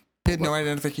license. He had no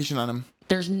identification on him.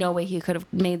 There's no way he could have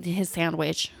made his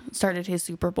sandwich, started his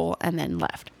Super Bowl, and then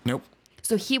left. Nope.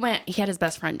 So he had his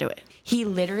best friend do it. He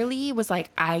literally was like,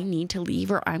 I need to leave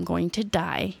or I'm going to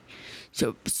die.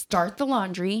 So start the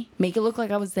laundry, make it look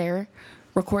like I was there,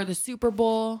 record the Super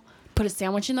Bowl, put a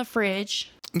sandwich in the fridge.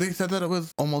 They said that it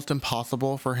was almost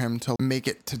impossible for him to make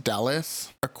it to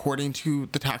Dallas, according to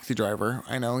the taxi driver.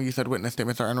 I know you said witness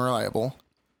statements are unreliable,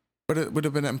 but it would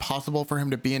have been impossible for him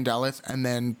to be in Dallas and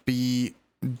then be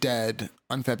dead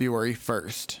on February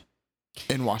 1st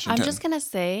in Washington. I'm just going to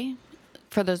say,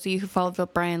 for those of you who followed the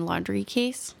Brian Laundrie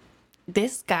case,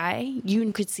 this guy,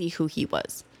 you could see who he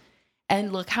was.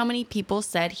 And look how many people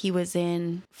said he was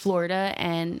in Florida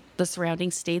and the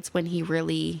surrounding states when he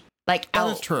really... Like, that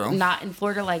is true. Not in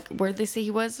Florida, like, where'd they say he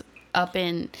was? Up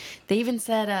in, they even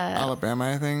said...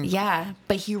 Alabama, I think. Yeah,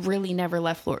 but he really never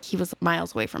left Florida. He was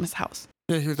miles away from his house.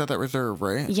 Yeah, he was at that reserve,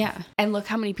 right? Yeah, and look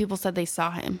how many people said they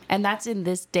saw him. And that's in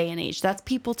this day and age. That's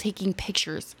people taking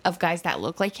pictures of guys that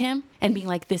look like him and being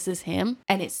like, this is him,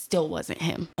 and it still wasn't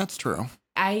him. That's true.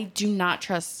 I do not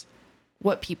trust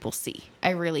what people see.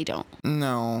 I really don't.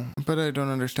 No, but I don't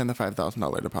understand the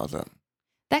 $5,000 deposit.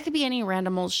 That could be any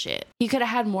random old shit. He could have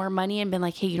had more money and been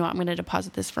like, hey, you know what? I'm going to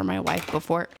deposit this for my wife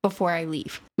before I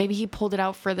leave. Maybe he pulled it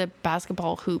out for the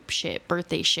basketball hoop shit,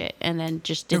 birthday shit, and then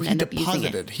just didn't end up using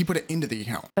it. He put it into the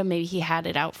account. But maybe he had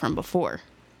it out from before.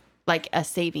 Like a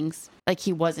savings. Like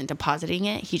he wasn't depositing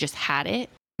it. He just had it.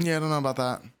 Yeah, I don't know about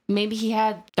that. Maybe he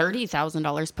had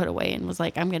 $30,000 put away and was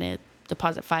like, I'm going to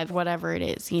deposit $5,000, whatever it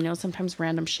is. You know, sometimes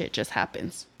random shit just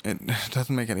happens. It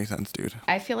doesn't make any sense, dude.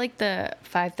 I feel like the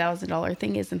 $5,000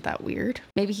 thing isn't that weird.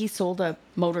 Maybe he sold a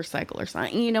motorcycle or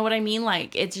something. You know what I mean?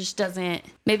 Like, it just doesn't...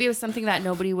 Maybe it was something that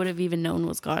nobody would have even known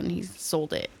was gone. He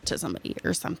sold it to somebody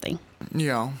or something.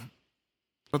 Yeah.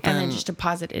 But then just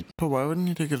deposited. But why wouldn't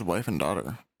he take his wife and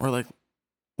daughter? Or, like,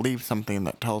 leave something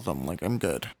that tells them, like, I'm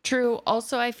good. True.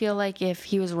 Also, I feel like if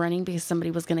he was running because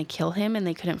somebody was going to kill him and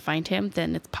they couldn't find him,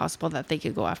 then it's possible that they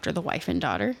could go after the wife and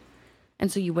daughter.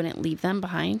 And so you wouldn't leave them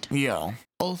behind. Yeah.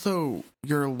 Also,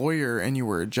 you're a lawyer and you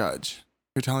were a judge.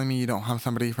 You're telling me you don't have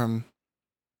somebody from...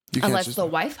 Unless the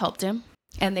wife helped him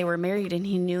and they were married and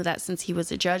he knew that since he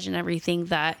was a judge and everything,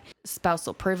 that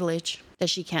spousal privilege, that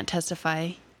she can't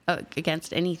testify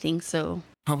against anything. So...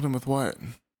 Helped him with what?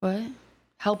 What?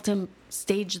 Helped him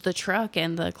stage the truck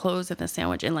and the clothes and the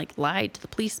sandwich and like lied to the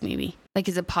police maybe. Like,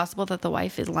 is it possible that the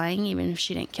wife is lying even if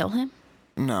she didn't kill him?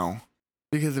 No.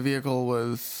 Because the vehicle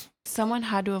was... Someone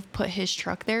had to have put his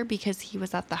truck there because he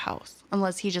was at the house.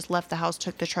 Unless he just left the house,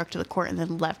 took the truck to the court, and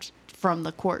then left from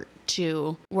the court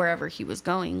to wherever he was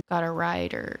going. Got a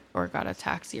ride or got a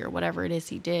taxi or whatever it is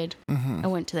he did. Mm-hmm.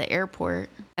 And went to the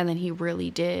airport. And then he really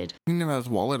did. He didn't have his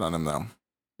wallet on him, though.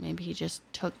 Maybe he just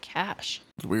took cash.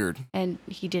 It's weird. And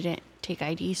he didn't take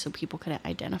ID so people couldn't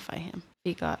identify him.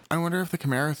 I wonder if the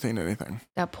Camaro seen anything.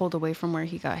 That pulled away from where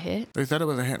he got hit. They said it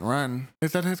was a hit and run. They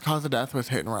said his cause of death was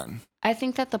hit and run. I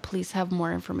think that the police have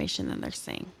more information than they're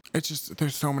saying. It's just,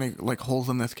 there's so many, like, holes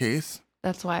in this case.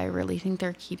 That's why I really think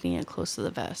they're keeping it close to the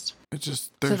vest. It's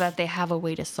just... So that they have a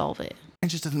way to solve it. It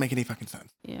just doesn't make any fucking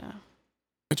sense. Yeah.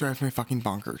 It drives me fucking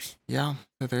bonkers. Yeah,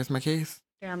 so there's my case.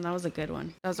 Damn, that was a good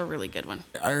one. That was a really good one.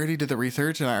 I already did the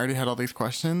research and I already had all these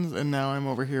questions, and now I'm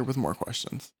over here with more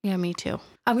questions. Yeah, me too.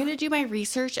 I'm going to do my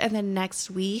research, and then next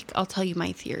week I'll tell you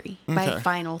my theory. My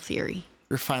final theory.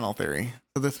 Your final theory.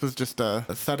 So this was just a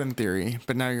sudden theory,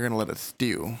 but now you're going to let it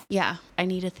stew. Yeah, I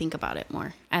need to think about it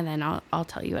more, and then I'll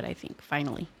tell you what I think,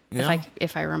 finally. Yeah?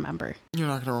 If I remember. You're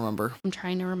not going to remember. I'm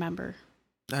trying to remember.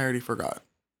 I already forgot.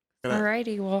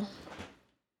 Alrighty, well,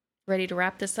 ready to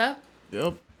wrap this up?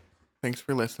 Yep. Thanks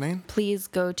for listening. Please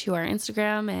go to our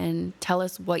Instagram and tell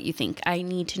us what you think. I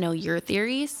need to know your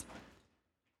theories.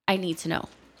 I need to know.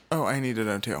 Oh, I need to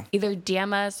know too. Either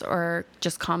DM us or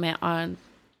just comment on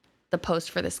the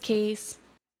post for this case.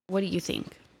 What do you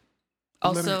think?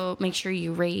 Also, make sure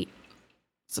you rate,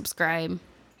 subscribe,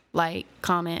 like,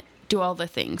 comment, do all the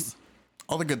things.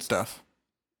 All the good stuff.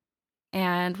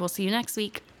 And we'll see you next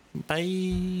week.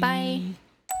 Bye. Bye.